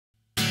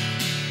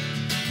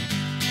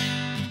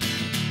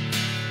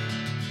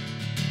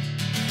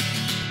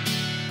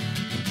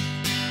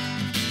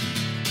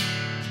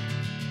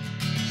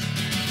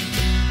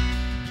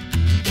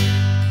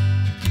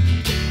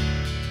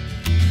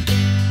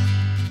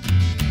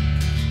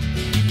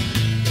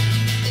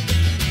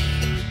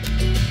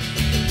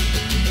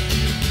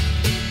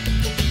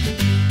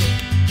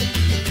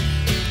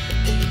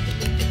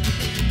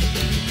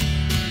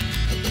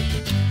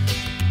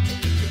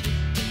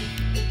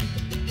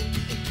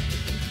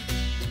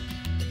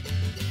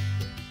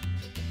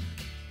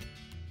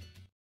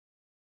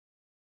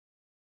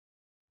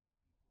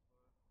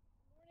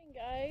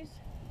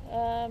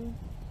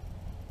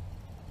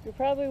You're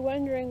probably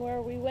wondering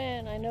where we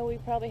went. I know we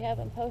probably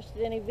haven't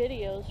posted any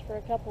videos for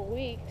a couple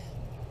weeks.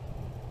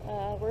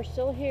 We're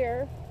still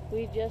here.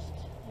 We just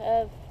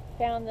have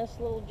found this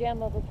little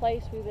gem of a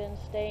place we've been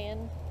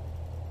staying.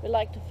 We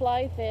like to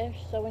fly fish,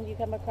 so when you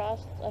come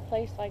across a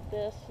place like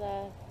this,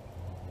 you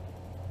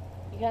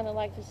kind of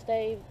like to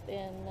stay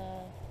and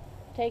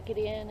take it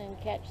in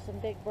and catch some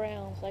big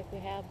browns like we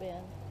have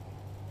been.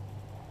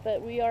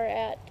 But we are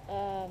at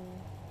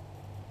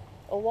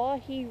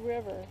Owyhee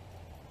River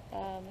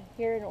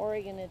here in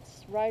Oregon.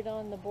 It's right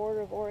on the border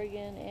of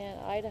Oregon and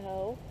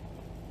Idaho.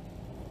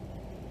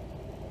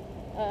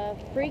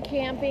 Free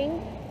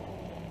camping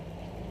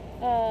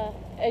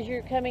as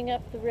you're coming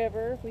up the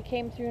river. We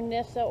came through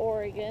Nyssa,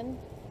 Oregon,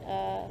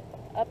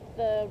 up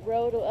the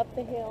road, up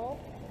the hill.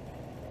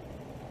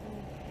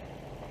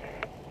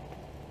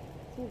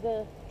 See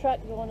the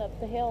truck going up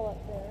the hill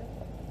up there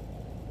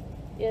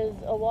is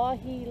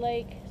Owyhee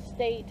Lake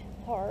State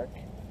Park.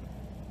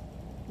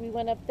 We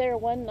went up there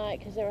one night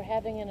because they were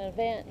having an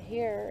event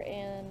here,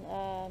 and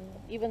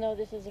even though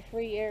this is a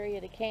free area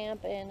to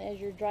camp, and as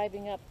you're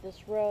driving up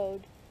this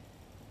road,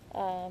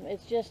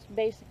 it's just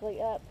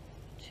basically up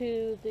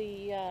to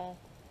the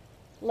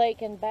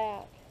lake and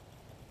back.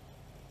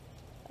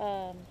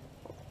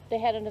 They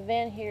had an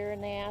event here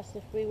and they asked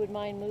if we would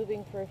mind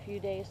moving for a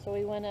few days, so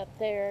we went up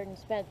there and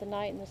spent the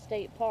night in the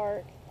state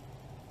park.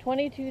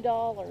 $22,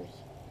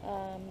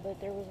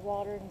 but there was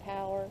water and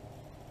power.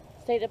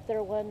 Stayed up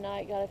there one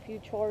night, got a few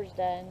chores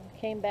done,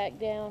 came back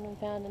down and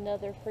found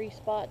another free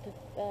spot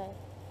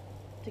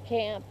to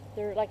camp.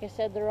 They're, like I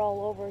said, they're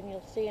all over, and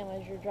you'll see them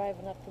as you're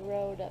driving up the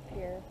road up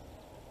here.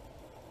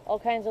 All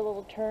kinds of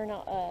little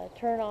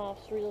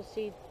turn-offs where you'll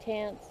see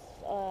tents,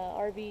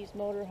 RVs,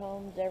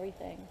 motorhomes,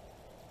 everything.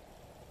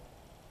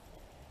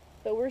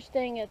 But we're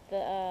staying at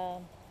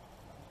the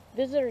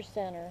visitor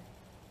center,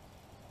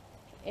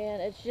 and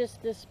it's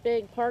just this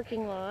big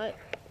parking lot,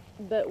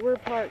 but we're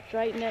parked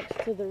right next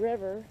to the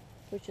river,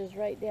 which is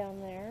right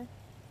down there.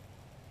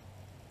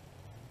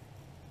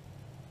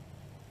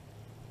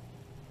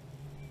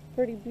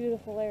 Pretty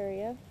beautiful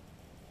area.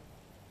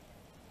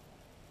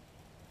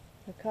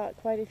 I caught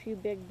quite a few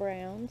big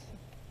browns,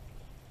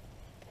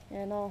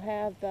 and I'll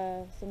have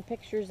some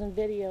pictures and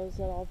videos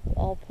that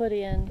I'll put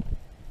in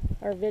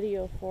our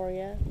video for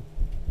you.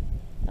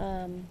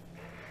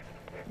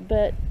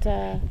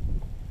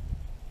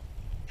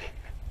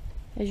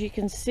 As you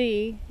can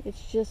see,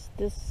 it's just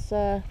this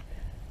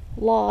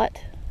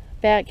lot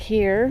back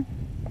here,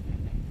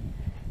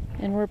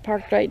 and we're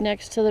parked right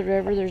next to the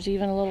river. There's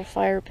even a little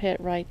fire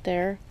pit right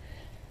there.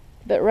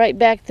 But right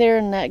back there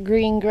in that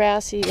green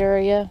grassy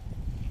area,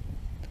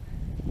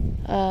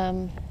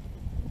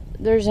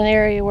 there's an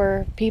area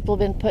where people have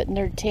been putting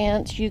their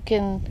tents. You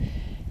can,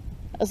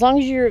 as long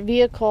as your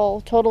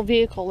vehicle, total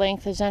vehicle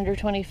length is under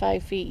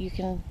 25 feet, you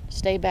can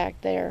stay back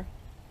there.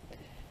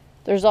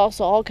 There's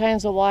also all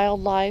kinds of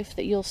wildlife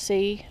that you'll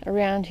see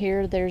around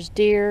here. There's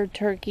deer,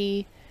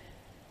 turkeys,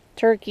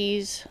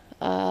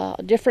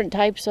 different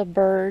types of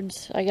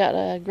birds. I got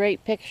a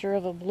great picture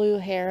of a blue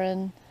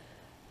heron.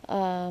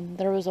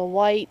 There was a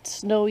white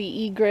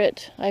snowy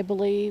egret, I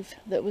believe,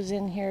 that was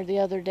in here the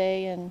other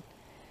day, and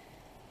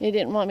they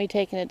didn't want me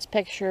taking its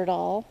picture at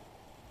all.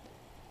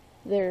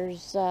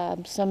 There's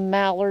some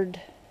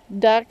mallard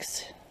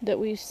ducks that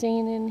we've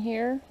seen in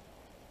here.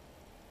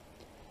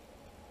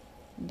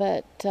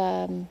 But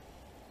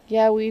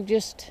yeah, we've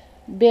just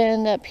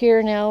been up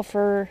here now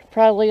for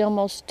probably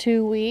almost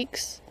 2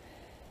 weeks.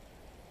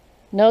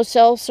 No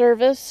cell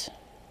service.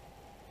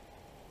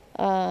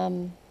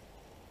 The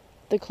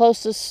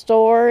closest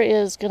store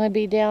is going to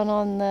be down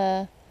on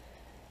the,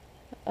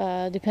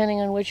 depending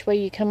on which way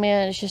you come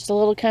in, it's just a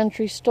little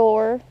country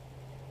store.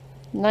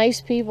 Nice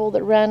people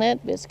that run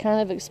it. It's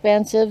kind of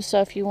expensive,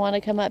 so if you want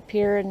to come up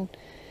here and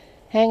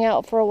hang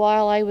out for a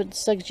while, I would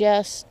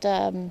suggest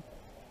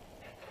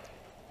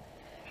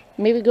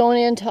maybe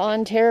going into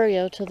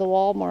Ontario to the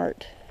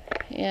Walmart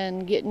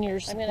and getting your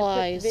supplies. I'm going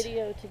to put the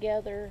video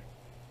together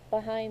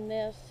behind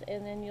this,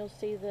 and then you'll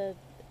see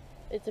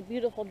it's a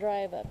beautiful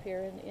drive up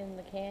here in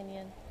the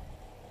canyon.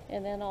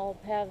 And then I'll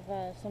have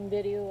some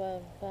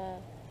video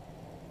of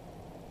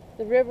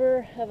the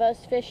river, of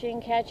us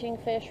fishing, catching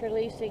fish,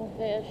 releasing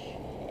fish,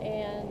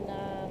 and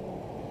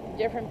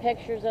different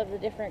pictures of the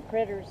different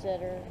critters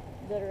that are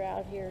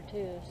out here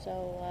too.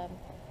 So,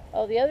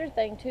 oh, the other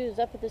thing too is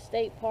up at the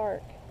state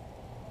park,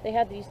 they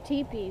have these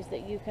teepees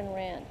that you can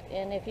rent,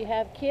 and if you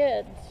have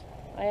kids,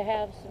 I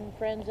have some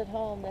friends at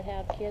home that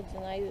have kids,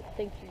 and I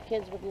think your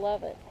kids would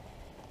love it.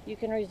 You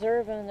can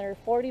reserve them, and they're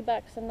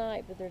 $40 a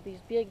night, but they're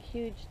these big,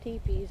 huge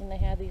teepees, and they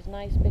have these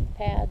nice big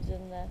pads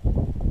in the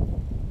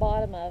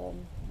bottom of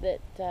them.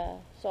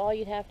 So all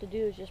you'd have to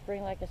do is just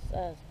bring like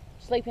a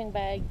sleeping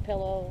bag,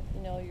 pillow,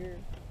 you know, your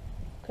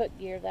cook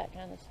gear, that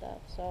kind of stuff.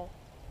 So,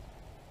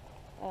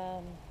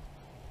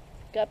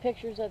 got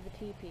pictures of the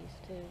teepees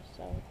too.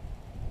 So.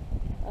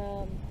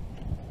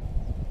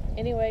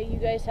 Anyway, you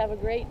guys have a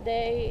great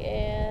day,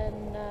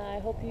 and I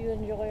hope you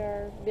enjoy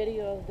our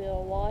video of the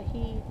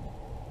Owyhee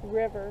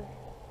River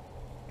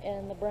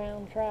and the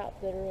brown trout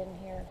that are in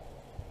here.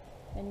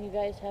 And you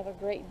guys have a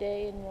great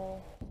day, and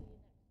we'll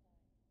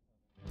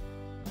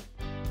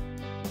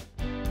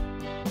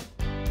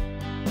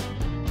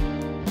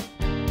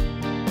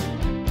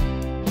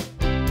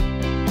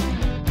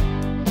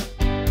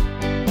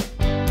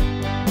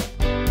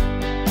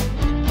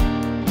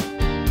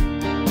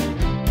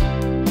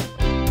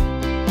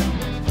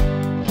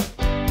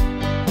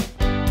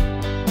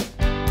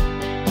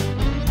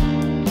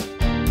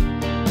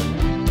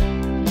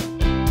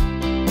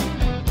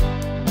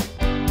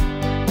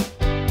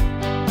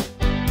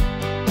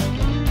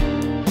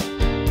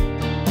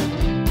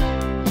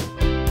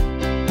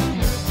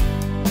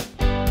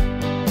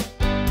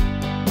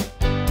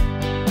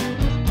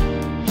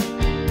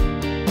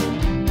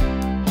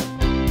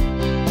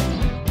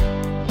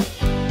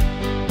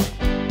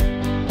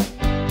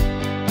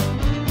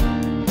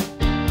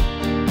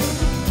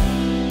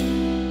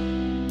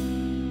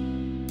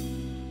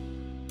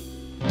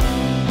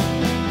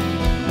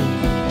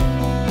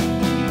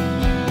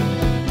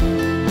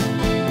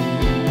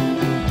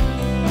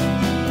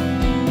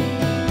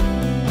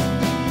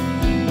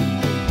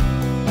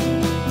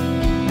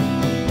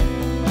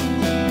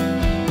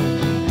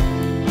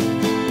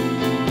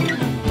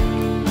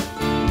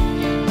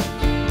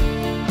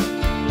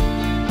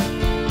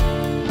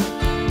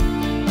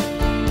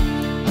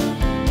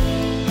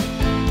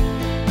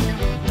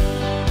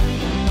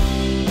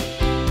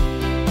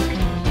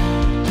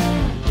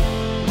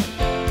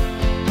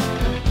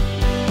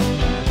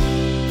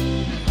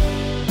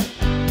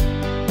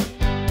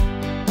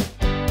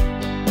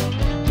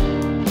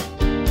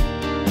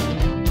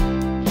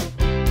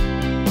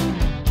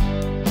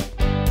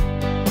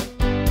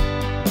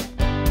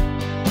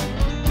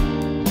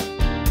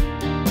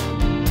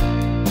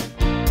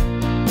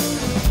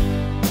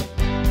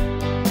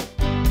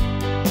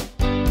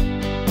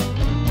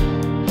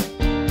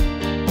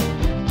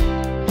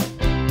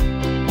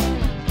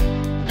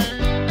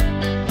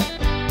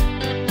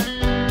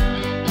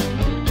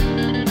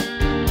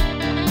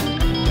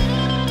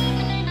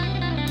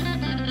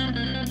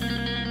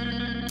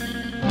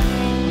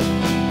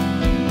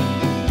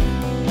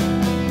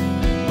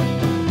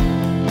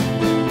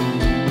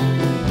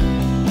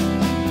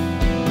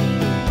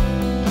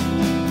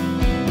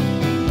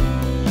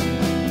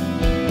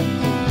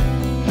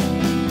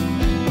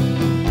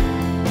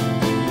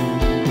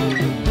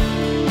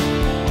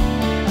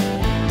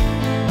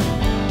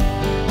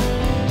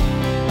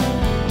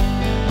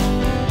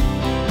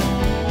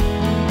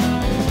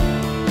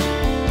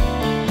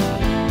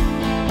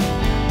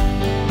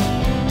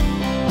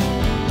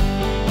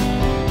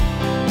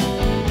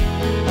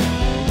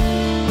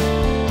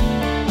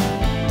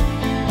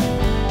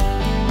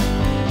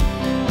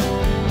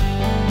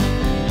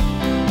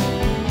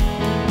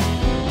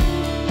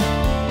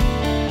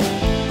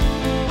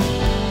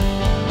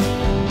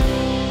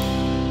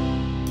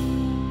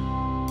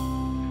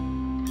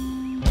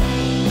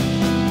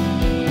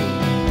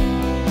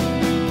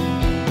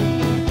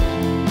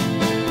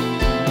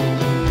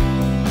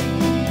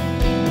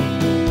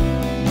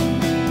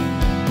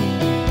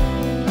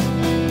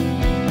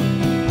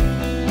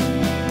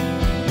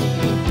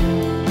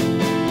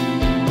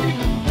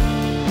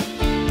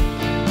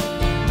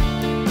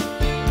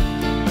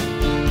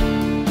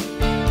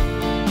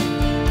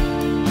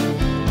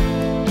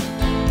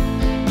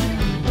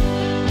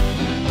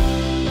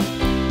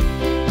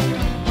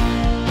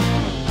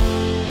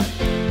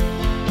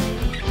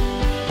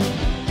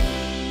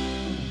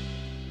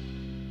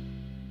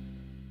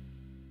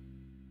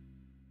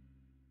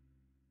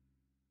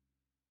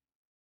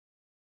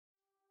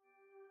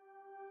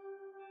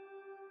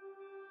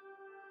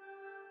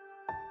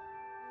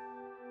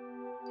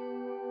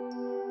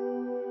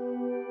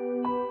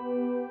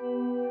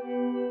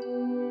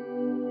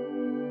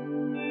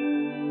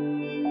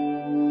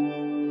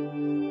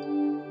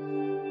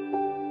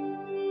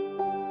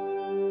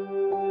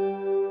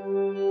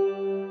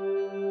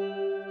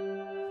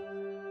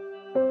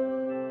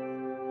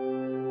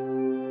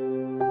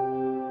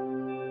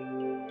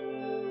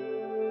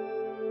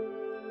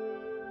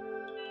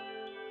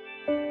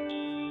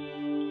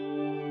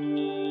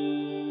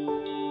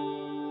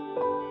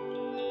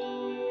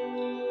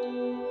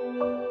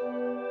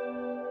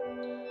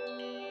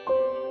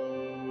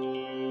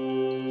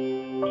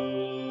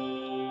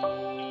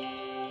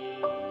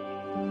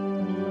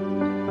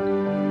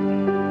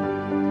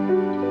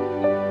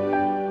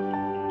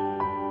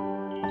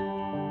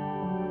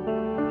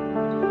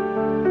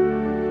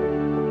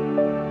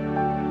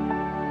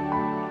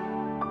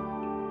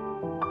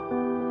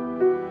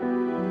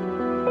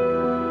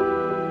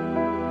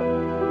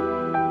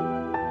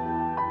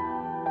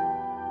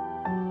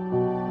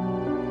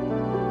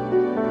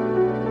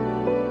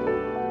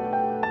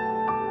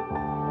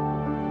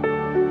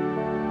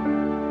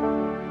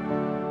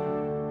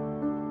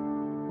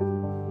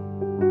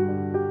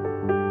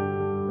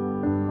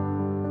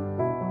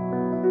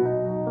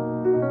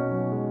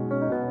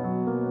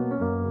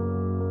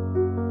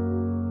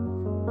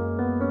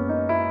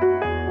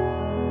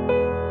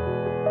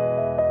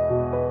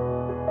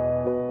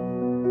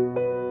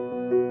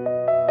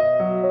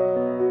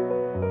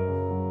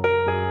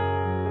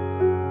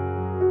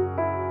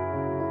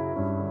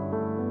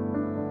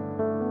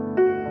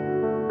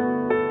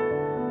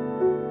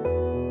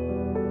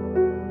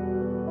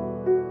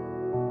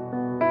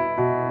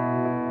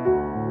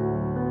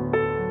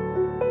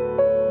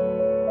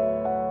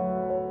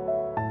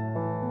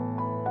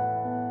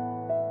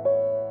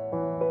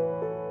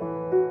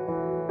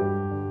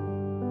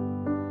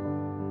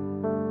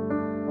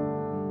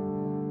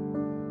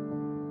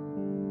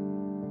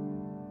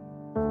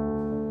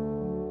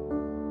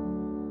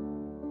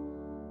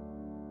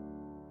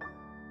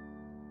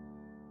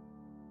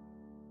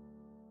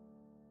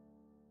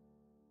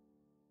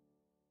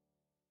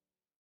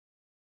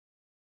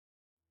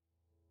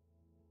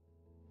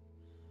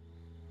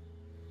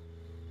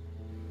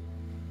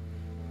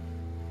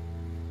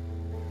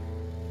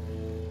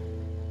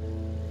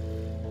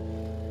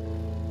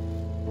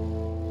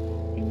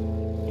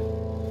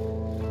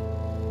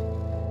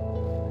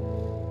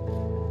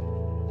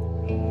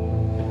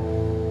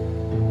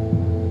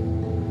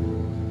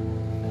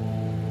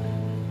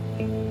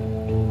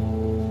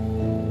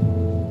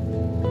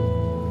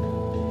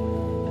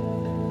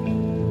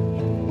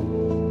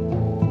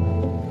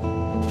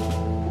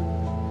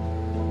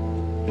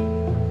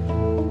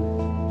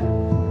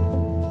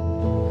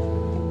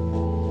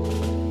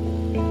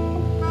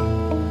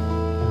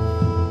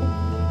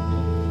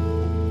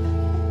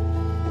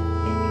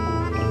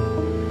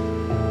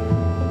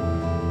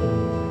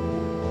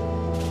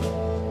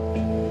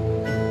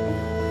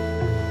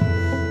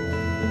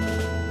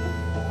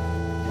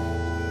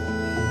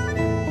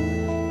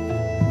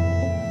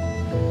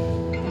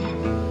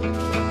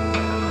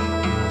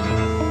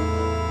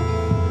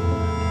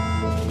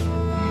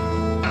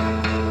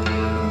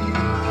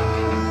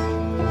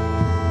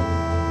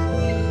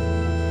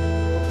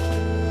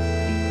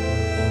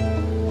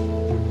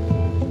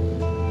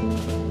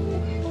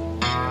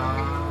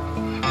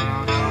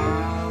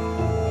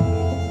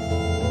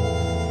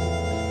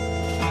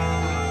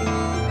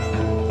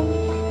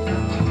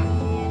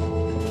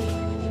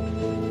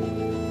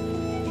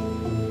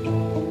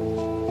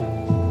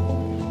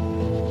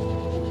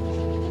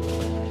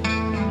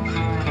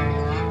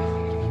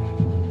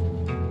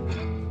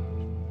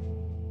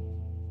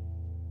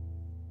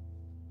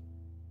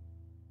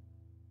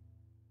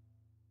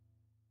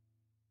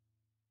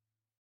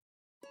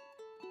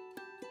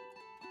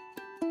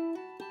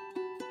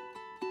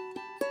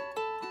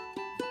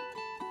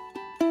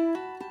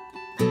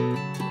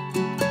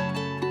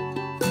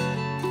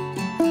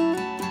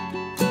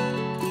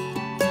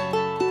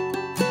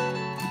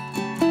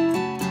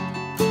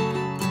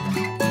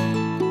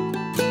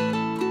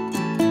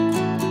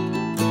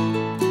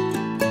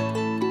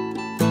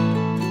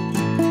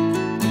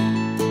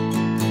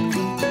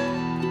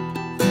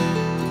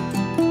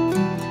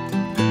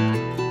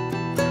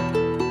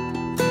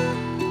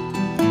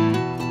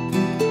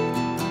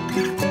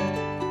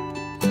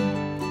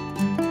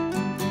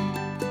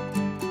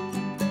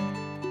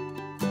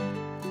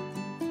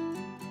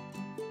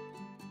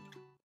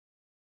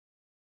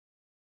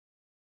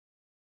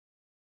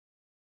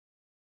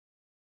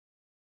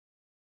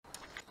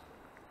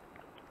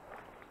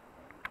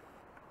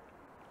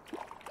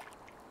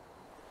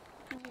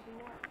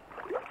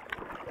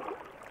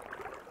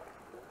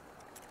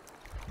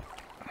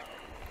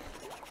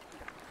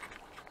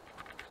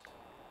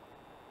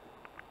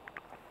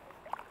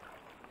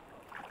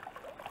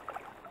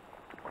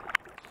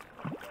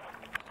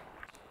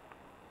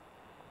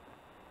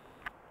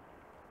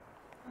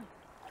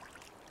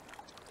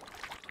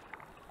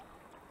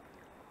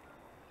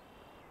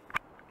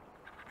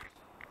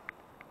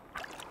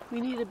We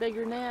need a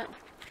bigger net.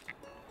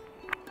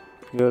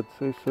 Yeah, I'd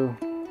say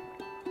so.